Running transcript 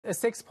a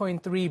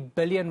 6.3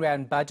 billion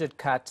rand budget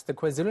cut, the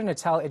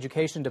KwaZulu-Natal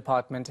Education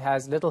Department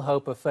has little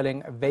hope of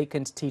filling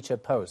vacant teacher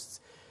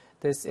posts.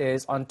 This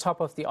is on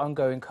top of the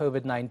ongoing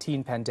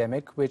COVID-19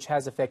 pandemic, which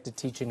has affected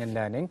teaching and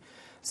learning.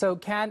 So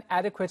can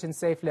adequate and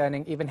safe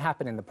learning even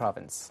happen in the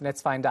province?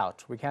 Let's find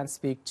out. We can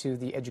speak to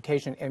the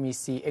Education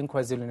MEC in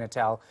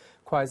KwaZulu-Natal,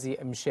 Kwazi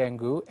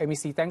Mshengu.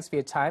 MEC, thanks for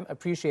your time.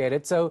 Appreciate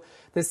it. So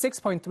the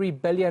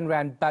 6.3 billion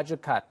rand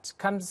budget cut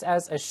comes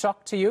as a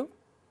shock to you?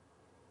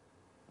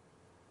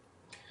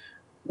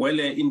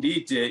 Well,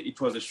 indeed, it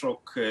was a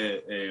shock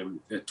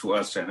to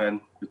us,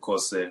 Shahan,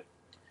 because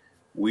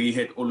we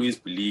had always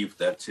believed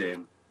that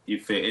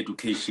if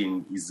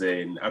education is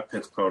an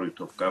apex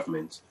priority of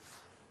government,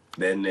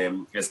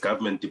 then as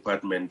government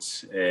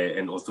departments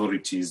and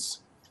authorities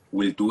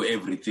will do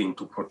everything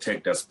to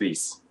protect our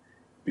space,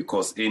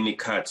 because any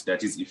cut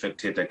that is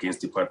effected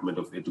against Department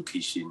of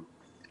Education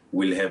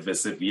will have a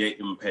severe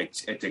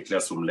impact at a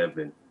classroom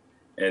level.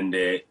 And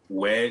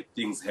where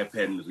things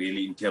happen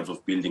really in terms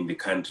of building the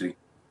country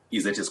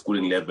is at a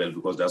schooling level,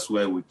 because that's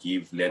where we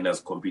give learners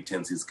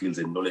competency, skills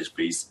and knowledge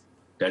base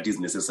that is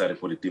necessary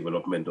for the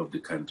development of the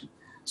country.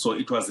 So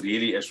it was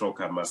really a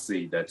shock, I must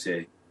say, that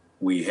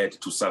we had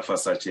to suffer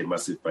such a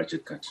massive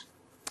budget cut.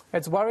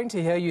 It's worrying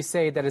to hear you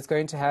say that it's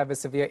going to have a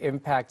severe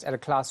impact at a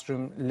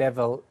classroom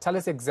level. Tell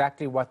us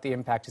exactly what the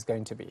impact is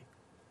going to be.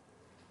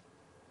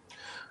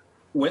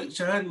 Well,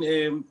 Shahan,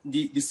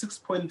 the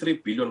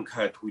 6.3 billion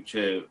cut, which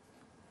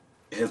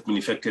has been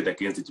effected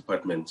against the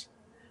department,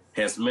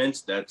 has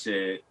meant that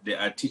there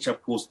are teacher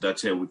posts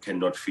that we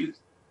cannot fill.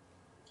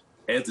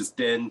 As it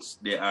stands,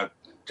 there are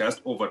just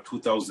over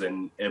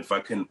 2,000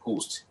 vacant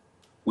posts,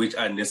 which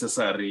are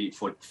necessary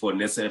for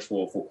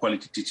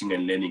quality teaching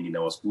and learning in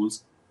our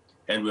schools,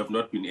 and we have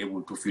not been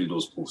able to fill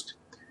those posts.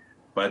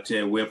 But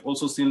we have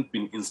also since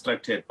been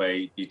instructed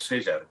by the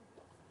Treasury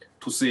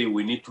to say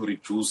we need to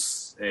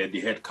reduce the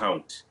head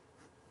count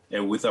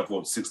with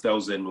about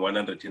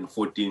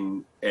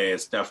 6,114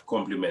 staff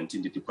complement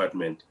in the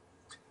department.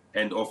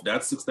 And of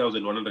that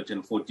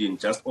 6,114,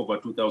 just over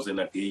 2,000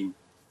 again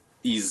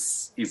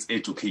is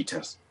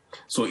educators.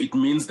 So it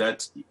means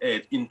that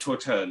in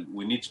total,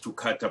 we need to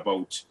cut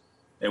about,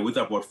 with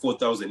about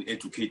 4,000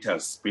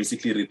 educators,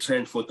 basically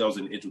retrench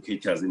 4,000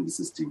 educators in the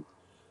system.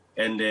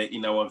 And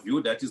in our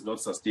view, that is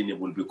not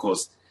sustainable,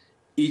 because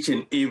each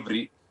and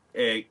every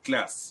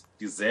class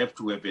deserves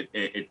to have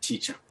a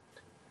teacher.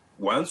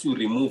 Once you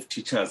remove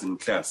teachers in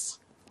class,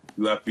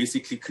 you are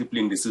basically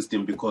crippling the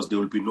system, because there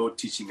will be no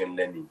teaching and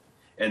learning.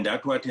 And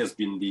that's what has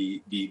been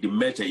the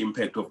major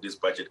impact of this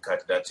budget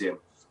cut, that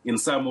in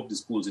some of the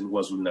schools in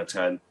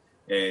KwaZulu-Natal,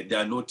 there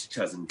are no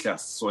teachers in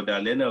class. So there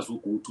are learners who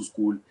go to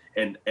school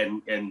and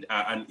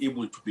are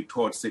unable to be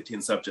taught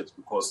certain subjects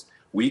because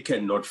we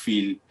cannot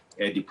fill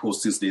the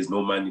posts. There's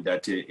no money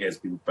that has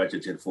been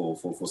budgeted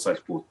for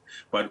such posts.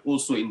 But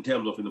also in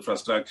terms of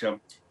infrastructure,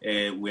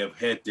 we have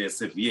had a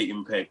severe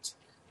impact,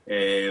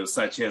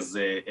 such as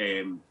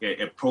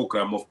a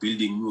program of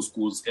building new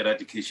schools,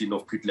 eradication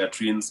of pit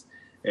latrines.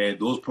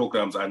 Those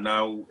programs are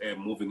now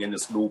moving in a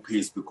slow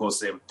pace,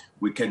 because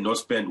we cannot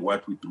spend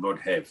what we do not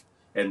have.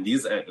 And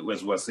these, as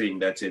we were saying,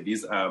 that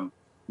these are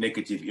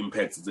negative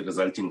impacts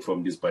resulting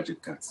from these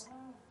budget cuts.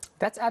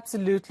 That's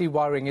absolutely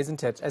worrying,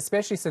 isn't it?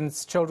 Especially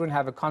since children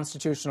have a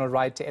constitutional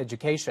right to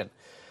education.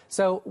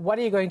 So what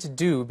are you going to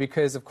do?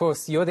 Because, of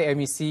course, you're the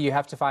MEC, you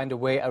have to find a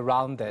way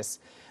around this.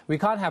 We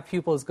can't have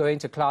pupils going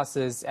to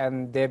classes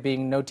and there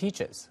being no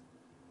teachers.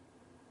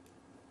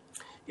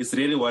 It's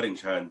really worrying,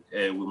 Shahan.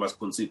 We must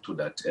concede to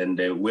that.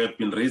 And we have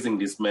been raising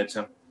this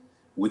matter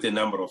with a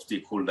number of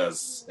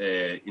stakeholders,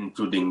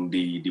 including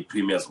the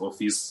Premier's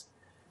office.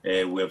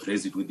 We have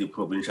raised it with the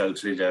Provincial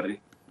Treasury.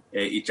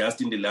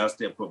 Just in the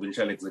last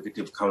Provincial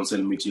Executive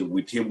Council meeting,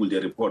 we tabled a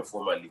report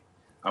formally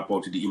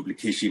about the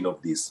implication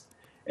of this.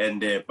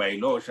 And by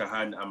law,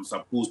 Shahan, I'm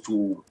supposed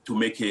to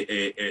make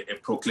a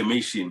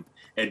proclamation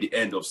at the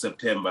end of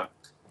September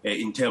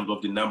in terms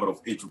of the number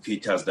of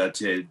educators that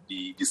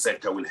the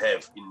sector will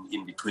have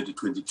in the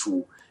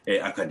 2022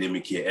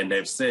 academic year. And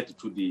I've said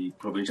to the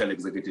Provincial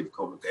Executive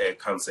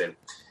Council,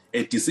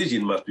 a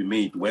decision must be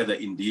made whether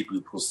indeed we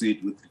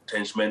proceed with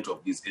retrenchment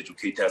of these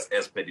educators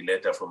as per the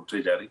letter from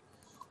Treasury.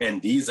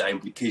 And these are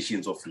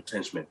implications of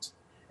retrenchment.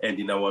 And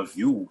in our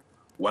view,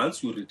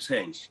 once you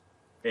retrench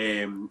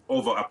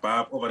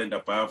over and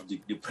above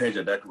the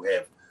pressure that we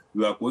have,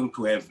 we are going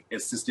to have a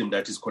system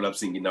that is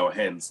collapsing in our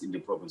hands in the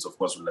province of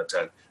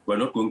KwaZulu-Natal. We are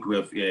not going to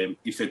have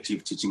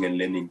effective teaching and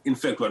learning. In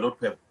fact, we are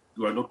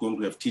not going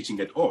to have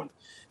teaching at all,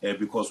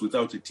 because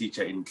without a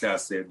teacher in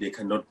class, there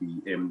cannot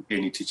be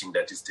any teaching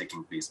that is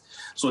taking place.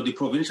 So the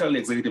Provincial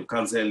Executive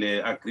Council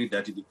agreed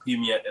that the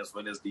Premier, as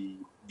well as the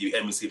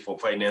MEC for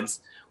Finance,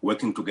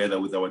 working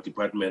together with our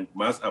department,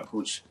 must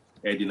approach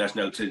the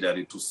National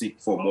Treasury to seek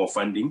for more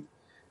funding,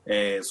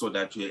 so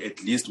that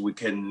at least we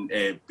can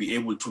be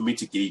able to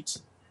mitigate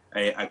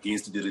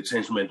against the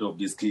retrenchment of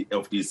these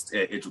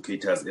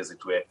educators, as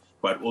it were,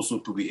 but also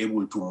to be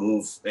able to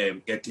move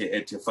at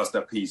a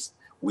faster pace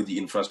with the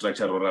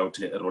infrastructure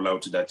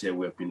rollout that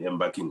we have been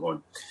embarking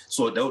on.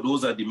 So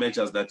those are the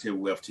measures that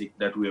we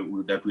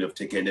have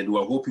taken, and we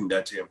are hoping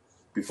that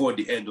before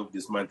the end of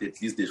this month, at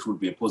least there should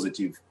be a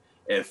positive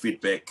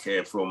feedback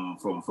from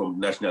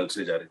National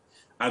Treasury.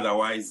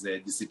 Otherwise,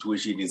 the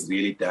situation is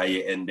really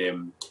dire,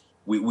 and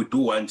we do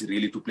want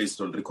really to place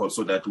it on record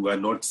so that we are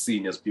not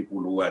seen as people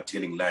who are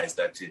telling lies,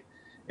 that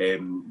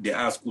there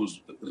are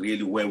schools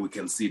really where we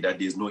can see that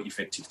there is no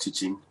effective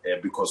teaching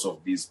because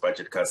of these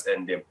budget cuts,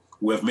 and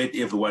we have made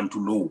everyone to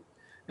know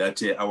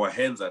that our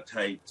hands are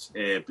tied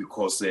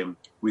because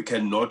we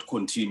cannot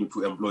continue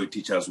to employ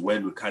teachers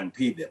when we can't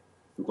pay them.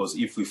 Because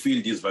if we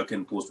fill these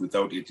vacant posts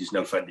without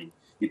additional funding,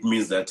 it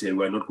means that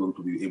we are not going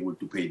to be able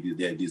to pay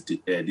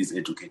these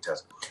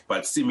educators.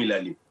 But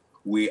similarly,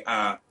 we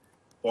are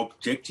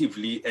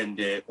objectively and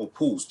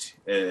opposed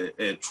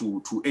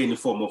to any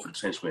form of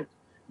retrenchment,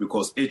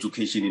 because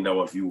education, in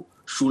our view,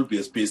 should be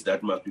a space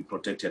that must be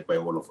protected by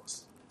all of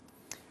us.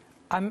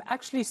 I'm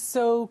actually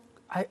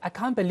I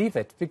can't believe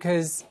it,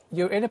 because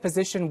you're in a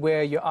position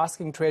where you're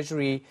asking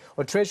Treasury,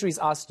 or Treasury's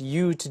asked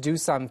you to do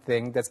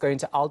something that's going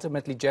to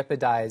ultimately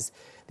jeopardize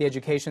the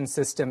education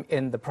system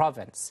in the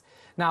province.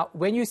 Now,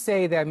 when you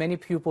say there are many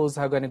pupils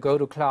who are going to go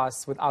to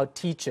class without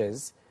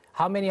teachers,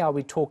 how many are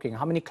we talking?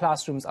 How many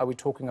classrooms are we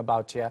talking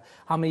about here?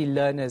 How many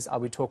learners are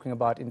we talking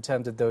about in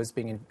terms of those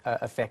being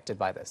affected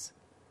by this?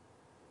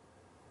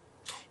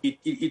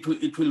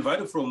 It will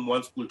vary from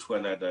one school to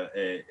another,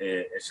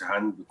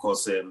 Shahan,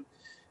 because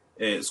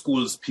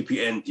schools'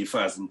 PPN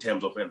differs in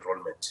terms of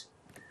enrollment.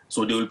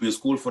 So there will be a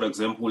school, for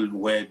example,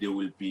 where there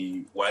will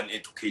be one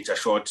educator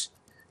short.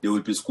 There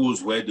will be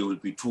schools where there will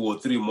be 2 or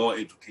 3 more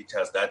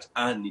educators that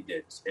are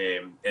needed.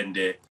 And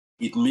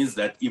it means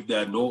that if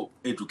there are no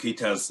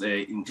educators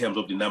in terms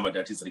of the number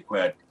that is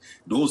required,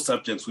 those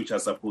subjects which are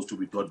supposed to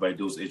be taught by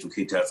those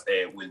educators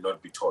will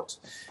not be taught.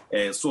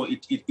 So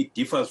it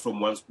differs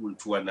from one school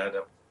to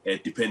another,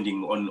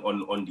 depending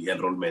on the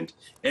enrollment.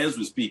 As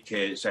we speak,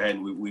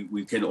 Shahan,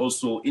 we can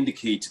also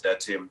indicate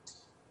that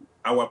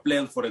our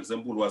plan, for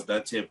example, was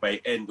that by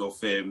end of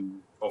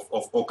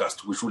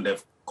August, we should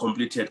have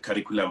completed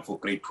curriculum for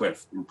grade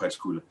 12 in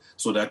particular,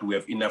 so that we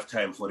have enough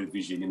time for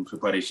revision in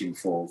preparation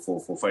for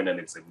final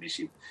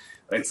examinations.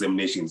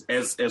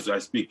 As I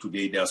speak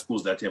today, there are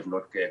schools that have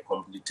not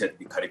completed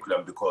the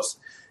curriculum because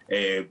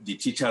the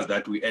teachers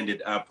that we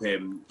ended up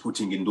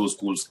putting in those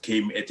schools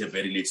came at a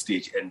very late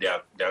stage, and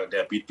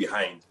they're a bit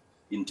behind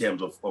in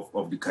terms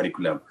of the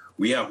curriculum.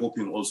 We are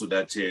hoping also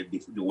that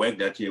the work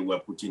that we are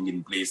putting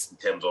in place in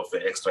terms of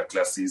extra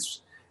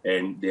classes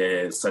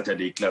and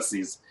Saturday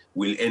classes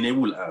will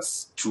enable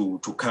us to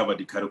cover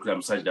the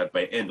curriculum such that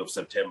by end of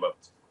September,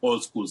 all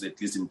schools,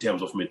 at least in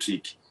terms of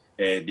matric,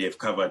 they have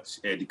covered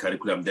the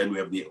curriculum. Then we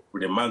have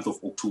the month of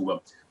October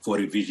for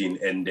revision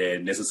and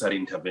necessary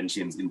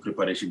interventions in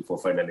preparation for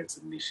final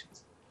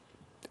examinations.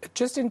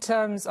 Just in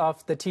terms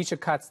of the teacher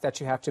cuts that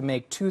you have to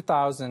make,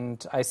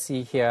 2,000 I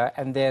see here,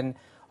 and then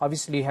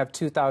obviously you have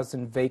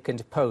 2,000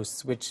 vacant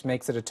posts, which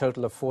makes it a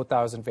total of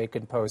 4,000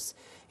 vacant posts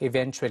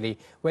eventually.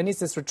 When is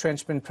this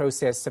retrenchment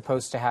process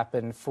supposed to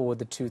happen for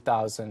the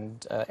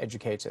 2,000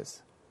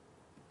 educators?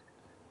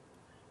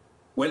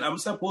 Well, I'm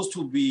supposed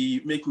to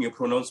be making a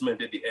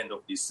pronouncement at the end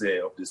of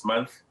this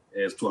month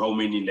as to how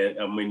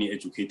many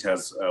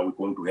educators we're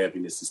going to have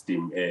in the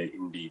system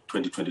in the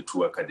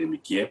 2022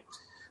 academic year.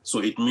 So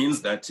it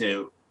means that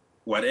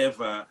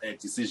whatever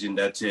decision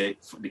that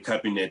the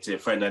cabinet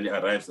finally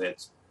arrives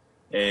at,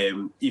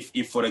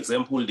 if for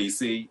example they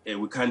say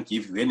we can't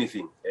give you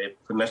anything,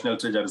 the National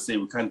Treasury say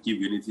we can't give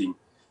you anything,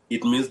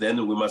 it means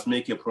then we must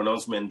make a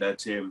pronouncement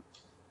that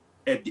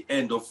at the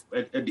end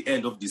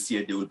of this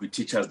year there will be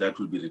teachers that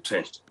will be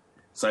retrenched,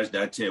 such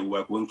that we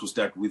are going to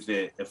start with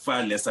a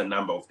far lesser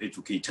number of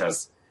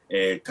educators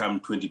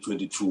come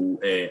 2022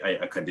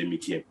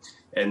 academic year.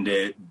 And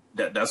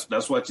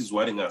that's what is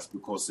worrying us,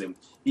 because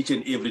each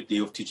and every day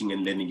of teaching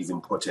and learning is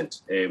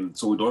important.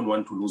 So we don't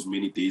want to lose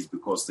many days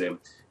because there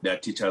are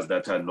teachers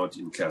that are not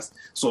in class.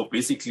 So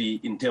basically,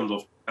 in terms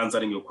of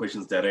answering your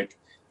questions direct,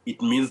 it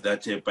means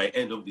that by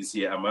end of this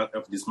year,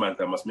 of this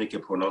month, I must make a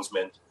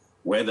pronouncement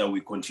whether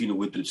we continue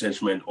with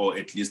retrenchment or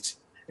at least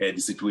the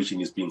situation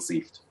is being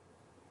saved.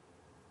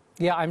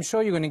 Yeah, I'm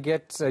sure you're going to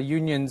get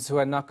unions who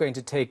are not going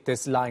to take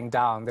this lying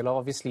down. They'll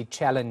obviously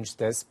challenge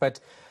this. But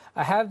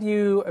have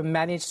you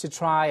managed to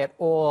try at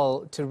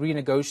all to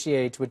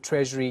renegotiate with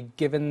Treasury,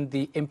 given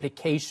the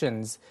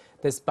implications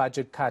this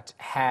budget cut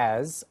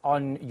has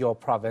on your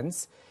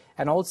province?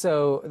 And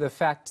also the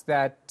fact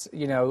that,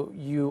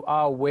 you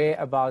are aware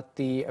about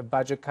the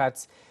budget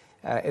cuts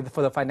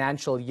for the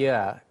financial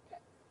year.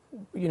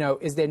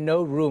 Is there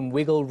no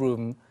wiggle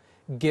room,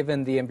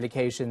 given the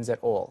implications at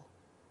all?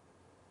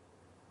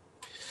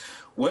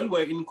 Well,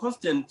 we're in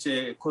constant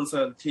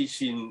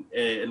consultation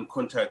and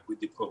contact with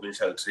the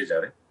provincial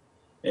treasury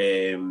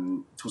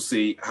to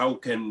say how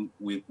can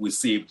we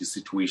save the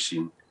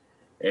situation.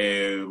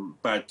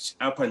 But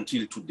up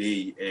until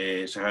today,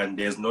 Shahan,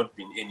 there's not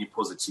been any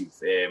positive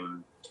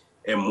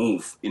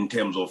move in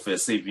terms of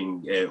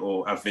saving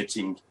or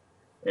averting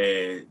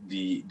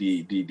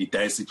the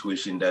dire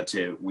situation that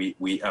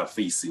we are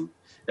facing.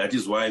 That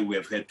is why we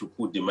have had to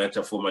put the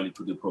matter formally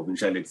to the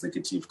Provincial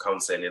Executive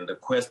Council and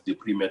request the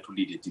Premier to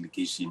lead a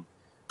delegation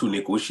to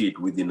negotiate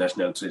with the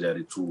National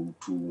Treasury to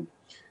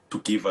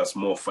give us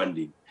more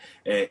funding.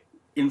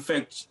 In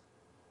fact,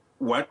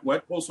 what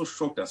also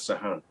shocked us,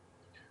 Shahan,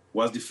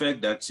 was the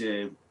fact that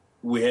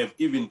we have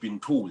even been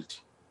told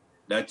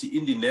that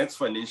in the next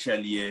financial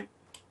year,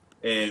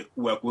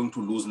 we are going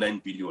to lose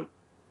 9 billion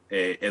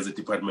as a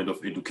Department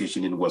of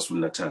Education in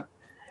KwaZulu-Natal.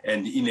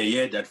 And in a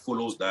year that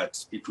follows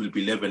that, it will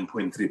be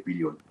 11.3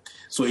 billion.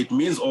 So it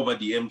means over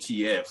the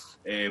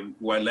MTF,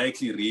 we are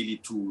likely really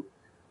to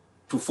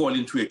fall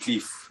into a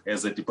cliff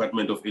as a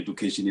Department of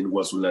Education in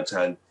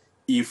KwaZulu-Natal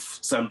if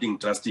something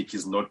drastic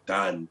is not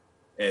done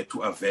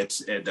to avert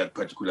that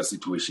particular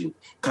situation.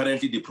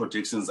 Currently, the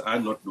projections are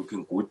not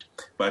looking good,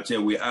 but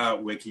we are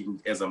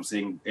working, as I'm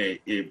saying,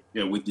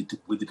 with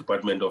the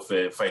Department of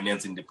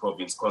Finance in the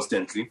province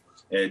constantly.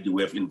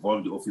 We have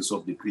involved the Office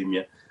of the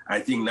Premier. I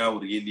think now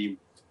really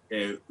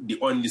the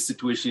only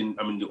situation,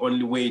 the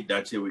only way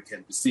that we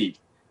can be saved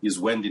is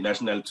when the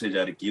National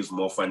Treasury gives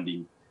more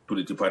funding to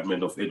the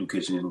Department of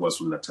Education in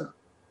KwaZulu-Natal.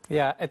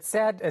 Yeah, it's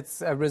sad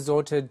it's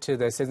resorted to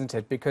this, isn't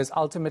it? Because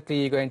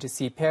ultimately you're going to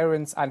see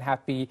parents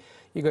unhappy,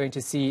 you're going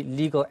to see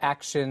legal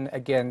action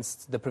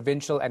against the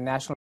provincial and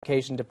national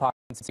education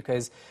departments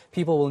because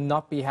people will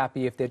not be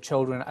happy if their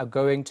children are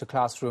going to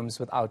classrooms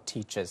without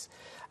teachers.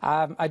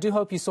 I do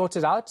hope you sort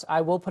it out.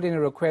 I will put in a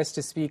request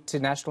to speak to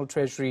National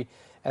Treasury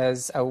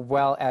as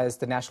well as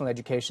the National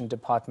Education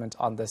Department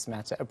on this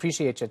matter.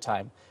 Appreciate your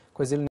time.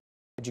 KZN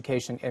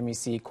Education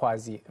MEC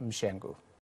Kwazi Mshengu.